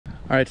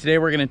All right, today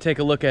we're going to take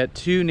a look at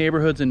two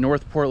neighborhoods in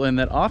North Portland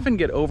that often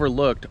get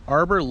overlooked,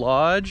 Arbor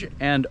Lodge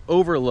and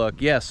Overlook.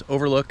 Yes,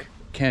 Overlook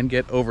can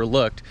get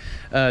overlooked.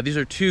 These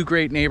are two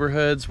great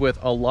neighborhoods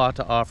with a lot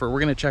to offer.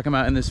 We're going to check them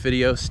out in this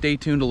video. Stay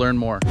tuned to learn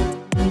more.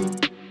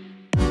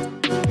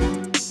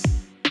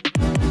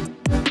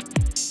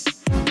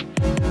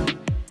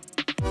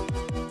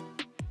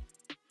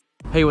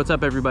 Hey, what's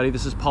up everybody?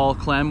 This is Paul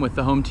Clem with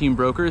the Home Team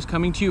Brokers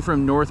coming to you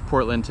from North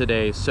Portland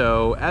today.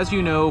 So as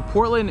you know,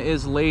 Portland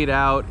is laid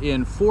out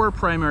in four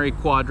primary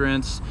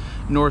quadrants: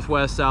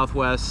 Northwest,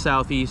 Southwest,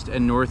 Southeast,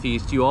 and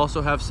Northeast. You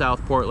also have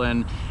South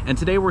Portland, and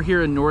today we're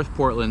here in North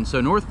Portland. So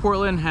North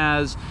Portland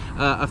has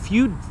a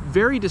few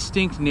very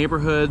distinct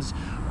neighborhoods.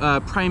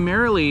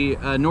 Primarily,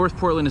 North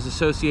Portland is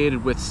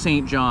associated with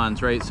St.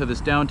 John's, right? So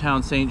this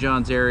downtown St.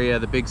 John's area,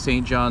 the big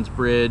St. John's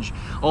Bridge,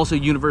 also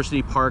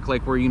University Park,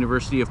 like where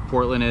University of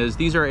Portland is.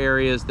 These are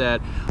areas that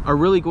are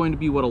really going to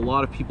be what a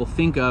lot of people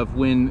think of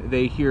when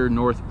they hear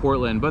North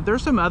Portland. But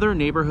there's some other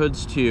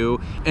neighborhoods too.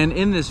 And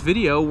in this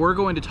video, we're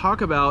going to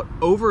talk about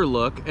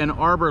Overlook and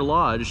Arbor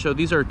Lodge. So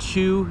these are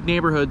two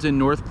neighborhoods in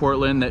North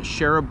Portland that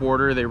share a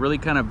border. They really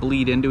kind of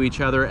bleed into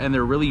each other, and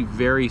they're really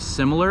very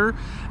similar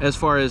as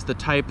far as the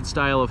type and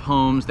style of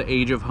homes, the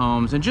age of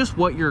homes, and just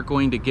what you're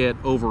going to get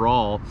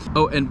overall.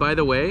 Oh, and by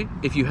the way,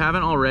 if you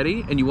haven't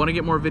already and you want to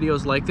get more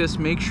videos like this,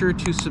 make sure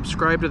to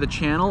subscribe to the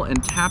channel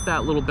and tap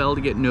that little bell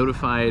to get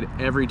notified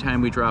every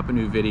time we drop a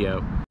new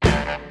video.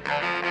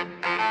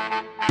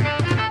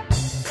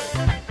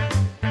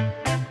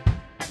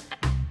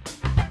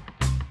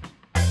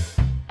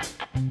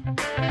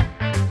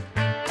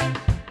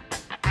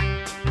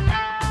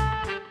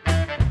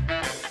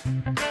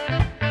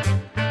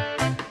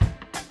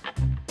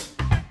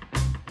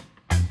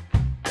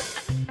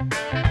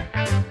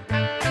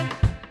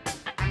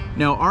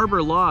 Now,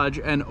 Arbor Lodge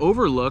and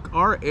Overlook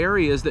are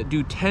areas that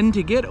do tend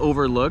to get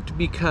overlooked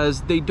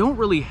because they don't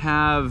really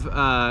have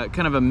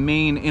kind of a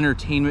main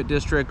entertainment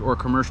district or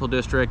commercial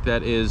district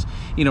that is,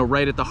 you know,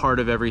 right at the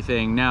heart of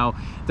everything. Now,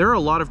 there are a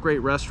lot of great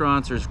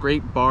restaurants. There's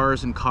great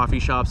bars and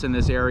coffee shops in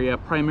this area,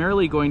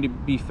 primarily going to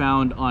be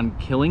found on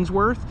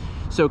Killingsworth.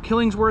 So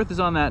Killingsworth is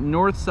on that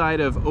north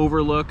side of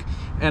Overlook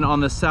and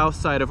on the south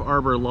side of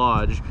Arbor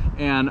Lodge.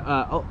 And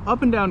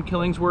up and down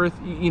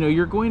Killingsworth, you know,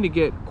 you're going to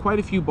get quite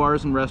a few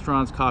bars and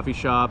restaurants, coffee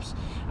shops,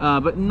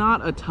 but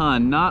not a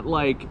ton, not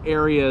like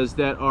areas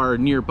that are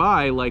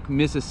nearby, like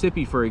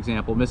Mississippi, for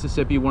example.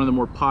 Mississippi, one of the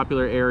more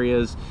popular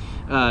areas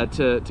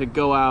to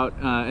go out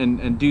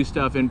and do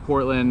stuff in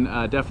Portland.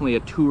 Definitely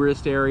a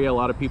tourist area. A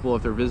lot of people,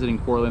 if they're visiting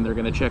Portland, they're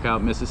going to check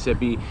out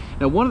Mississippi.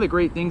 Now, one of the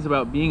great things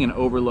about being in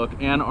Overlook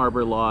and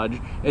Arbor Lodge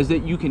is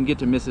that you can get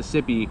to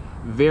Mississippi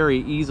very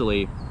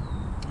easily.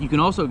 You can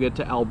also get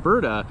to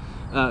Alberta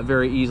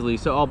very easily.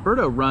 So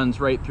Alberta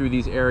runs right through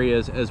these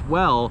areas as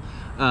well,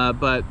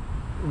 but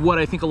what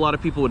I think a lot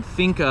of people would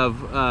think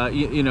of,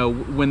 you know,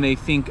 when they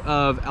think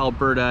of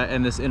Alberta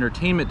and this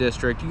entertainment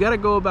district, you got to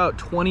go about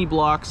 20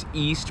 blocks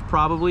east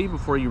probably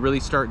before you really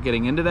start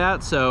getting into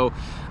that. So,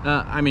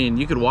 I mean,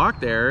 you could walk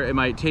there. It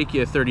might take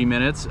you 30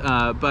 minutes,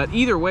 but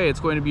either way, it's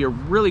going to be a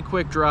really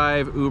quick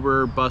drive,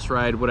 Uber, bus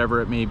ride,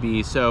 whatever it may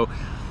be. So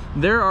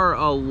there are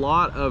a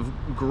lot of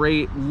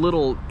great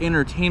little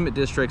entertainment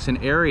districts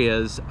and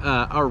areas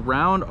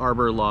around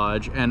Arbor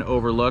Lodge and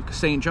Overlook.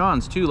 St.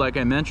 John's too, like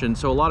I mentioned.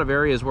 So a lot of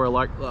areas where a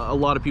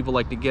lot of people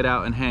like to get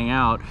out and hang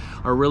out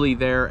are really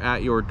there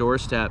at your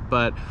doorstep.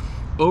 But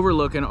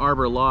Overlook and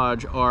Arbor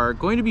Lodge are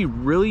going to be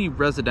really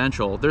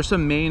residential. There's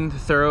some main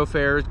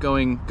thoroughfares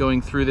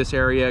going through this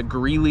area.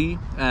 Greeley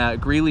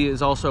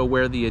is also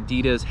where the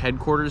Adidas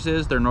headquarters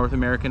is, their North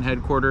American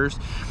headquarters.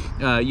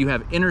 You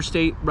have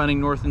Interstate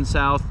running north and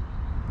south.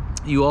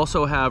 You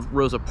also have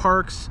Rosa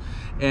Parks,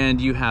 and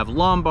you have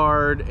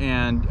Lombard,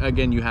 and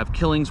again you have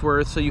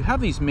Killingsworth. So you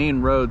have these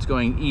main roads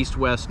going east,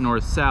 west,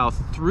 north,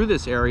 south through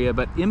this area,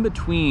 but in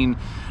between,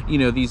 you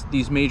know,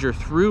 these major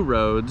through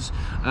roads,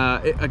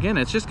 again,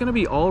 it's just going to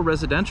be all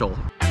residential.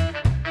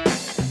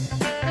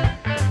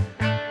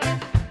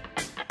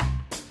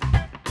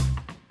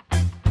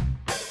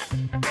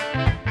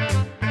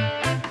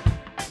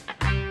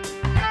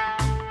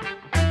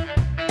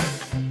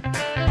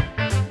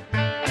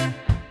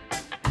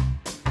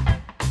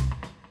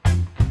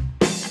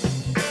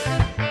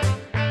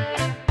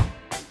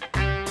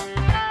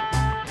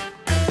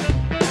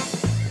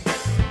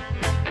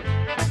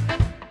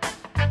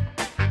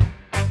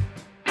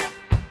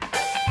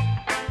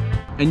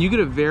 And you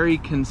get a very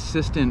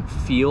consistent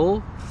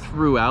feel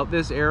throughout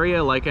this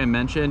area. Like I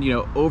mentioned, you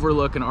know,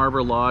 Overlook and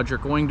Arbor Lodge are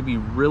going to be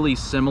really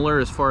similar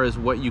as far as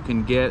what you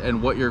can get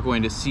and what you're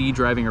going to see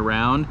driving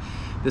around.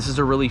 This is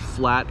a really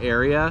flat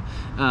area.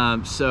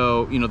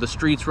 So, you know, the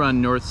streets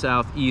run north,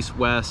 south, east,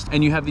 west,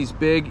 and you have these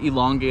big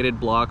elongated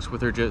blocks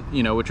which are just,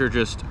 you know, which are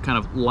just kind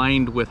of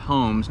lined with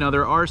homes. Now,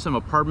 there are some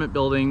apartment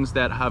buildings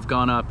that have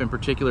gone up in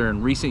particular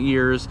in recent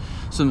years,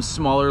 some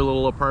smaller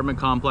little apartment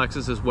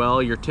complexes as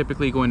well. You're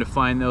typically going to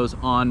find those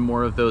on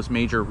more of those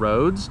major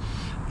roads.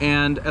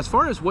 And as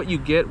far as what you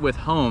get with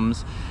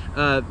homes,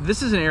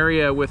 This is an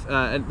area with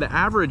the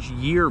average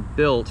year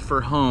built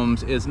for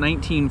homes is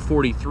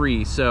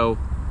 1943. So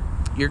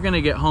you're going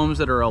to get homes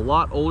that are a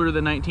lot older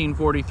than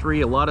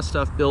 1943, a lot of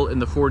stuff built in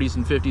the 40s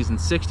and 50s and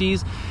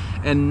 60s,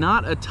 and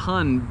not a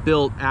ton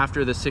built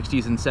after the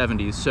 60s and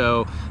 70s.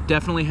 So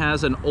definitely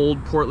has an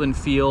old Portland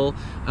feel.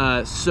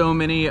 So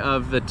many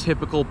of the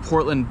typical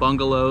Portland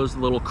bungalows,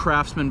 little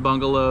craftsman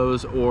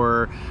bungalows,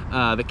 or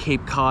the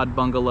Cape Cod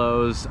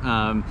bungalows.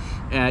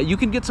 You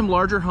can get some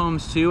larger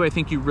homes too. I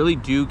think you really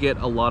do get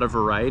a lot of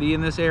variety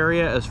in this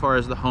area as far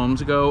as the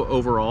homes go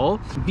overall.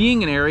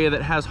 Being an area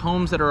that has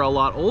homes that are a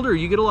lot older,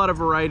 you get a lot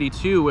of variety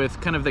too with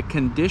kind of the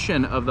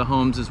condition of the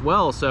homes as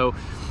well. So,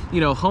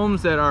 you know,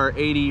 homes that are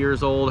 80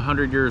 years old,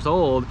 100 years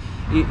old,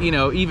 you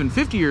know, even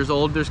 50 years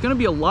old, there's going to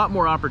be a lot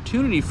more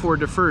opportunity for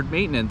deferred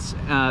maintenance.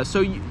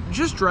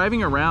 Just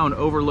driving around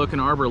Overlook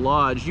and Arbor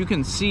Lodge, you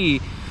can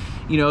see,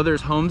 you know,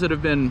 there's homes that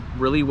have been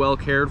really well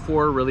cared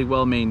for, really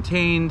well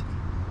maintained.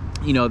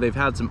 You know, they've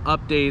had some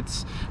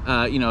updates.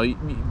 You know,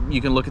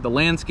 you can look at the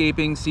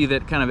landscaping, see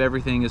that kind of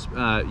everything is,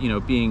 you know,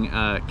 being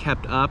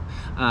kept up.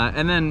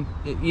 And then,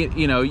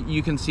 you know,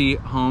 you can see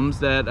homes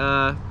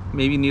that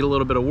maybe need a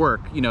little bit of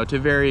work, you know, to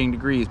varying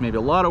degrees, maybe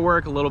a lot of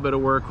work, a little bit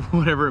of work,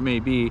 whatever it may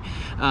be.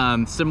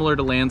 Similar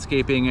to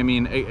landscaping, I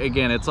mean,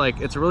 again, it's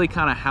like, it's really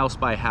kind of house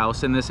by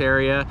house in this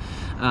area.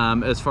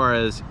 As far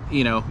as,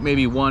 you know,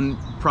 maybe one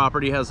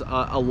property has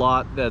a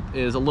lot that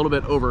is a little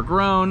bit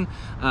overgrown,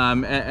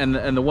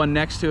 and the one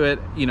next to it,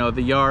 you know,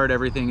 the yard,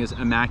 everything is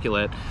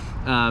immaculate.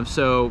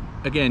 So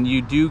again,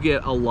 you do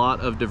get a lot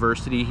of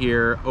diversity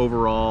here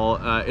overall.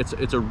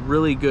 It's a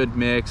really good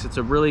mix. It's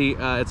a really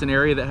it's an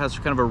area that has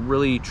kind of a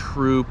really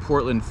true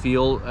Portland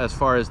feel as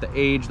far as the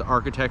age, the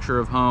architecture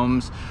of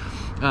homes,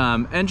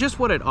 and just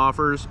what it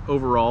offers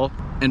overall.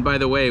 And by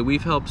the way,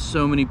 we've helped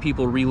so many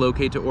people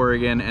relocate to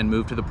Oregon and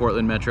move to the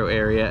Portland metro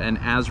area, and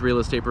as real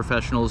estate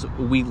professionals,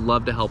 we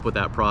love to help with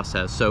that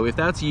process. So if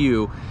that's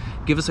you,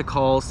 give us a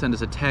call, send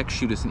us a text,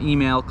 shoot us an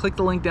email, click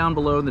the link down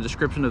below in the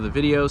description of the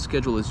video,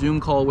 schedule a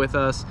Zoom call with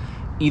us.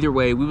 Either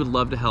way, we would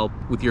love to help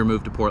with your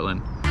move to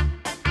Portland.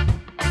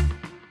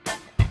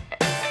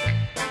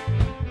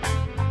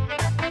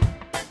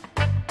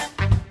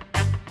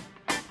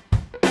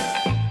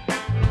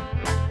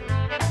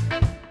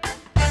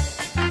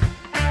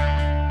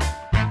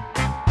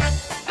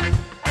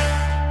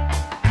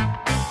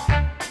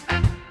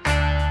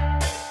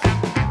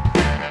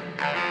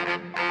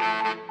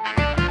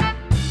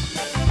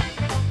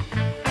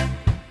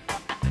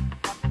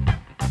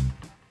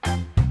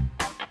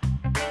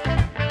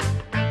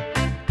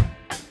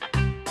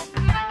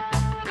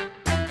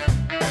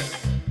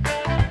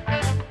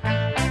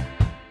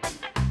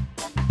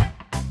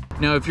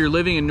 Now, if you're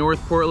living in North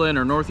Portland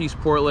or Northeast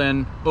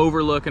Portland,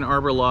 Overlook and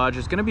Arbor Lodge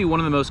is going to be one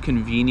of the most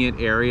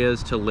convenient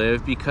areas to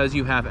live because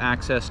you have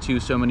access to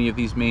so many of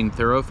these main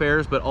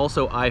thoroughfares, but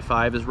also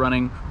I-5 is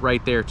running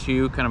right there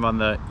too, kind of on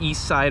the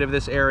east side of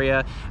this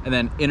area. And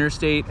then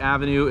Interstate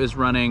Avenue is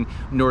running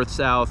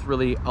north-south,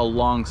 really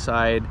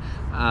alongside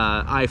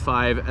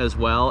I-5 as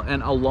well.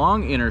 And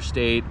along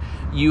Interstate,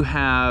 you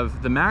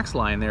have the Max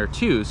line there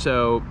too.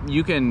 So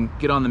you can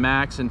get on the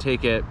Max and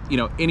take it, you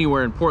know,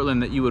 anywhere in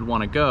Portland that you would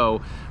want to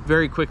go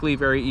very quickly,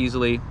 very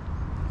easily.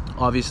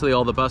 Obviously,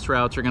 all the bus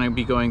routes are going to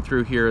be going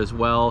through here as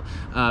well.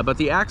 But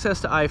the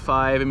access to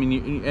I-5, I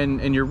mean,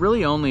 and you're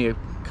really only a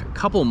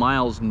couple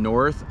miles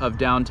north of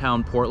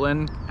downtown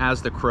Portland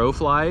as the crow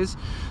flies.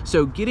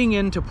 So getting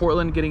into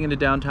Portland, getting into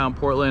downtown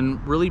Portland,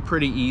 really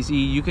pretty easy.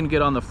 You can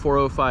get on the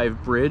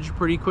 405 bridge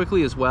pretty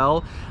quickly as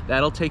well.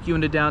 That'll take you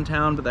into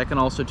downtown, but that can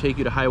also take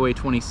you to Highway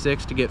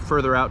 26 to get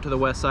further out to the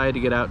west side, to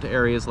get out to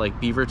areas like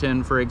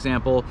Beaverton, for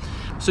example.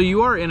 So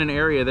you are in an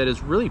area that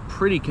is really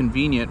pretty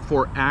convenient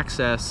for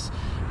access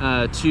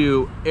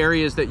to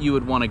areas that you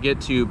would want to get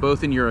to,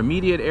 both in your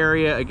immediate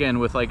area, again,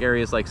 with like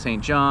areas like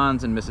St.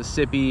 John's and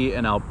Mississippi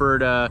and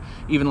Alberta,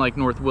 even like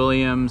North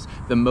Williams,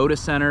 the Moda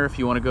Center, if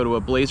you want to go to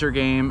a Blazer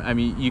game, I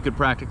mean, you could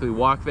practically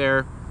walk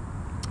there.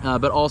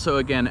 But also,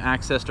 again,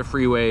 access to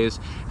freeways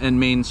and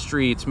main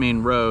streets,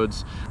 main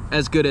roads,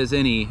 as good as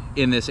any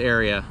in this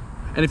area.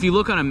 And if you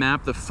look on a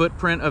map, the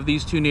footprint of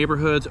these two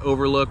neighborhoods,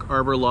 Overlook,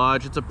 Arbor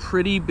Lodge, it's a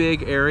pretty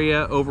big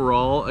area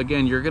overall.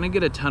 Again, you're gonna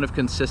get a ton of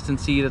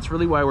consistency. That's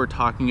really why we're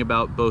talking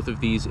about both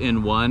of these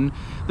in one.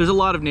 There's a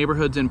lot of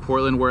neighborhoods in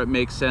Portland where it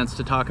makes sense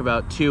to talk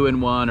about 2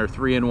 in 1 or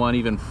 3 in 1,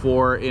 even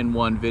 4 in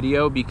 1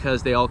 video,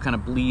 because they all kind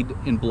of bleed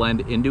and blend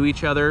into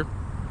each other,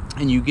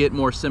 and you get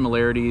more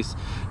similarities,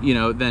 you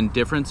know, than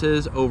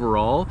differences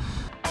overall.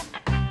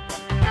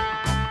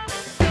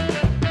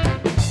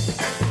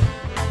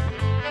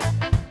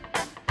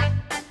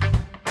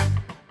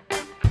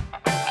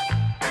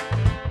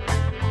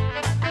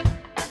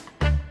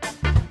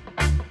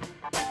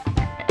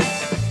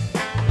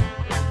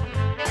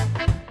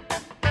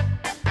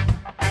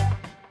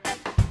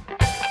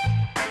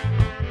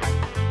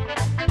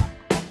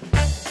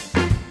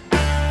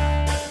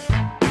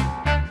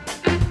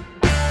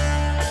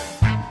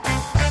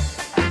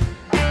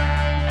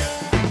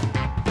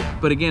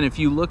 But again, if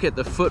you look at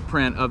the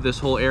footprint of this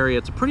whole area,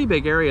 it's a pretty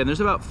big area, and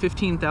there's about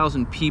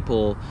 15,000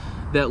 people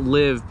that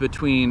live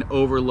between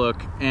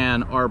Overlook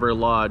and Arbor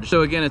Lodge.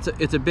 So again,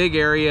 it's a big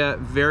area,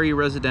 very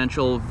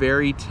residential,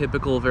 very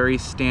typical, very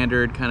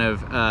standard kind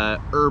of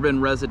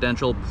urban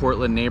residential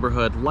Portland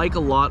neighborhood, like a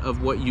lot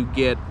of what you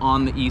get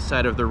on the east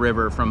side of the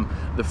river, from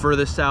the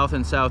furthest south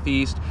and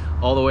southeast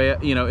all the way,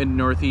 you know, in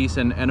northeast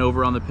and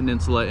over on the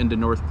peninsula into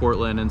North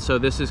Portland. And so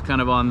this is kind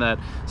of on that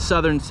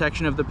southern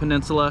section of the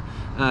peninsula,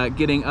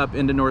 getting up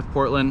into North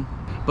Portland,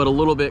 but a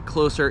little bit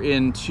closer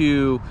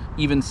into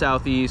even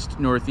southeast,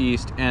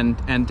 northeast, and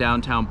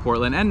downtown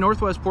Portland, and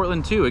northwest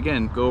Portland too.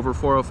 Again, go over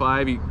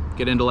 405, you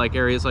get into like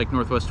areas like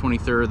Northwest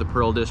 23rd, the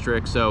Pearl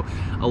District. So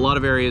a lot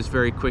of areas,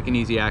 very quick and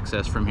easy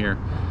access from here.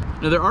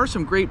 Now, there are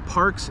some great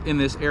parks in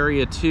this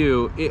area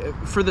too.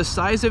 For the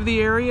size of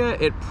the area,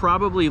 it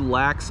probably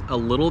lacks a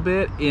little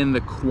bit in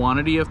the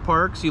quantity of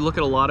parks. You look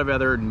at a lot of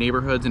other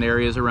neighborhoods and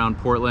areas around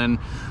Portland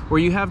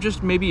where you have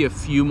just maybe a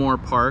few more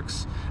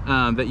parks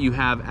that you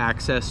have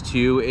access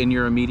to in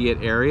your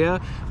immediate area,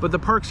 but the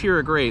parks here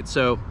are great.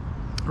 So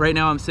right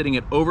now I'm sitting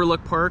at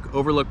Overlook Park.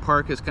 Overlook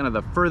Park is kind of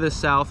the furthest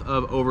south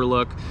of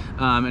Overlook,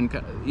 and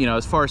you know,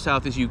 as far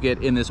south as you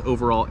get in this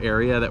overall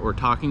area that we're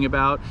talking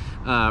about.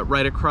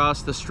 Right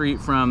across the street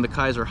from the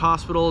Kaiser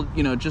Hospital,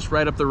 you know, just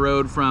right up the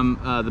road from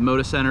the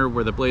Moda Center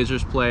where the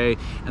Blazers play,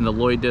 and the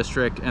Lloyd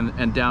District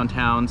and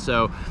downtown.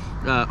 So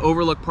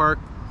Overlook Park,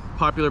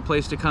 popular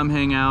place to come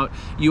hang out.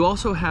 You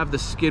also have the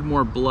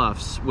Skidmore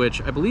Bluffs,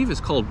 which I believe is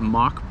called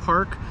Mock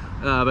Park.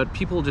 But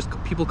people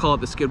call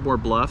it the Skidmore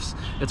Bluffs.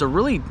 It's a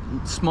really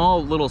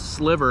small little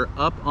sliver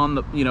up on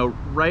the, you know,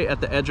 right at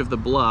the edge of the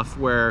bluff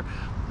where,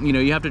 you know,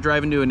 you have to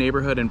drive into a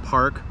neighborhood and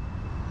park.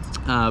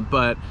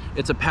 But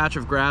it's a patch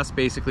of grass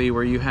basically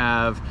where you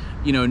have,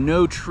 you know,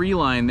 no tree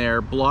line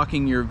there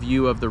blocking your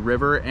view of the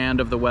river and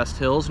of the West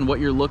Hills, and what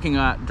you're looking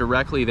at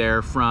directly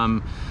there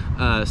from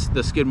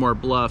the Skidmore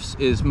Bluffs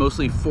is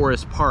mostly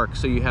Forest Park.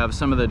 So you have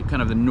some of the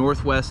kind of the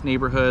northwest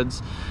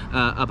neighborhoods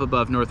up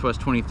above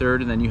Northwest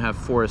 23rd, and then you have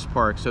Forest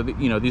Park. So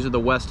you know, these are the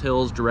West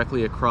Hills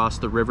directly across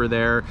the river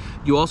there.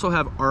 You also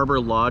have Arbor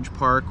Lodge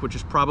Park, which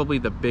is probably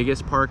the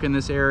biggest park in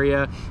this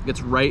area.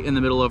 It's right in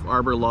the middle of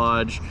Arbor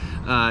Lodge.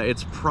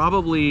 It's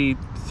probably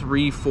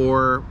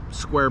 3-4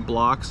 square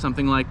blocks,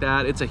 something like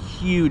that. It's a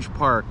huge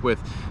park with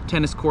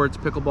tennis courts,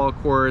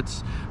 pickleball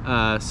courts,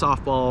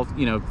 softball,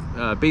 you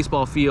know,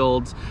 baseball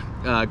fields,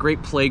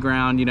 great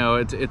playground. You know,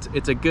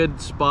 it's a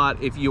good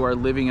spot if you are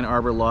living in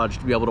Arbor Lodge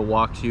to be able to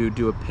walk to,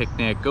 do a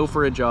picnic, go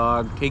for a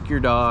jog, take your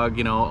dog,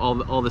 you know,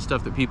 all the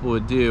stuff that people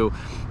would do.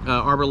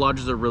 Arbor Lodge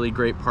is a really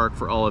great park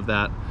for all of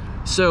that.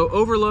 So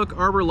Overlook,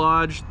 Arbor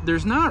Lodge,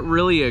 there's not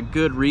really a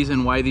good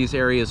reason why these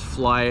areas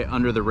fly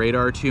under the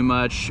radar too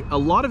much. A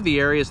lot of the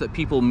areas that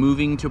people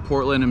moving to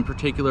Portland, in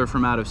particular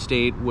from out of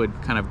state, would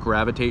kind of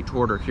gravitate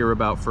toward or hear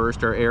about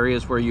first are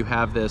areas where you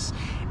have this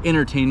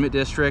entertainment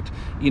district,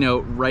 you know,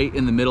 right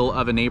in the middle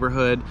of a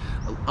neighborhood.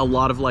 A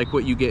lot of like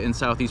what you get in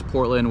Southeast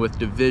Portland with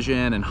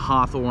Division and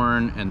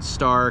Hawthorne and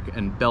Stark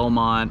and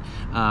Belmont,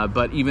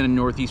 but even in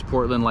Northeast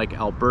Portland, like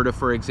Alberta,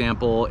 for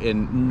example,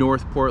 in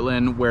North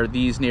Portland where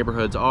these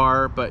neighborhoods are.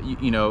 But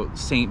you know,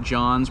 St.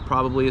 John's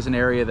probably is an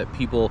area that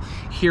people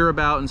hear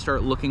about and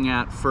start looking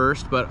at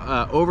first. But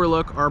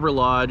Overlook, Arbor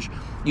Lodge,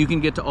 you can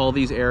get to all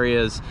these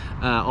areas,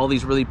 all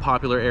these really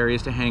popular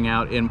areas to hang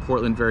out in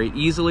Portland very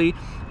easily.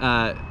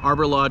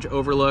 Arbor Lodge,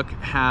 Overlook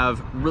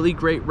have really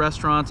great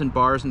restaurants and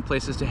bars and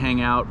places to hang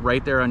out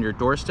right there on your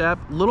doorstep.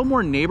 A little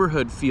more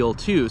neighborhood feel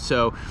too.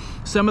 So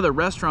some of the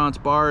restaurants,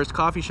 bars,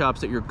 coffee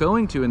shops that you're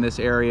going to in this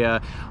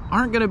area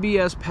aren't going to be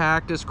as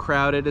packed, as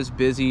crowded, as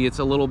busy. It's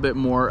a little bit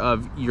more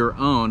of your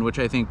own, which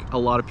I think a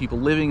lot of people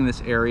living in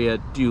this area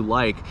do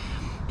like.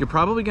 You're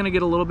probably going to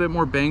get a little bit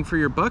more bang for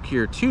your buck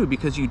here too,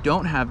 because you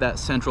don't have that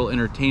central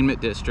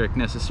entertainment district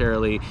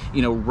necessarily,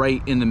 you know,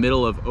 right in the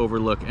middle of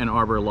Overlook and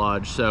Arbor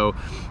Lodge. So,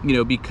 you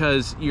know,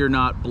 because you're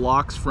not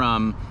blocks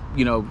from,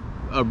 you know,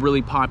 a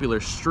really popular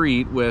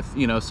street with,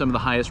 you know, some of the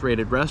highest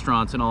rated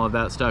restaurants and all of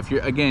that stuff,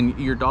 again,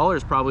 your dollar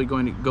is probably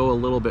going to go a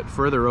little bit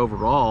further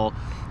overall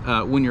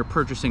when you're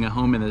purchasing a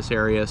home in this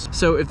area.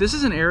 So if this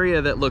is an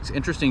area that looks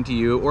interesting to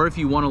you, or if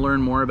you want to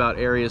learn more about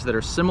areas that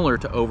are similar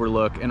to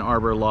Overlook and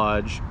Arbor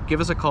Lodge,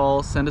 give us a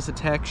call, send us a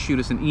text, shoot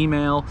us an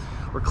email,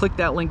 or click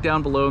that link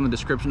down below in the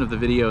description of the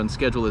video and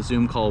schedule a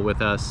Zoom call with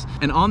us.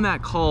 And on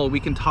that call, we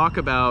can talk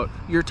about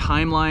your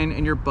timeline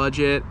and your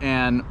budget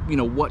and, you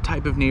know, what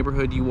type of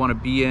neighborhood you want to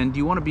be in. Do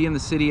you want to be in the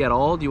city at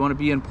all? Do you want to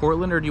be in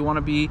Portland, or do you want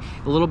to be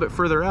a little bit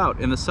further out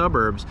in the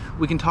suburbs?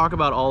 We can talk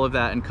about all of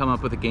that and come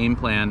up with a game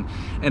plan.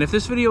 And if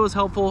this video was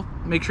helpful,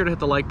 make sure to hit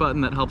the like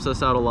button. That helps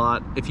us out a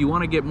lot. If you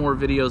want to get more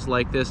videos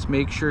like this,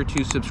 make sure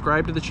to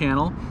subscribe to the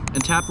channel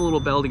and tap the little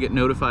bell to get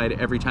notified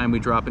every time we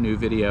drop a new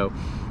video.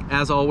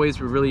 As always,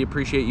 we really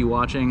appreciate you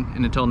watching,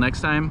 and until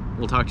next time,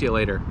 we'll talk to you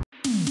later.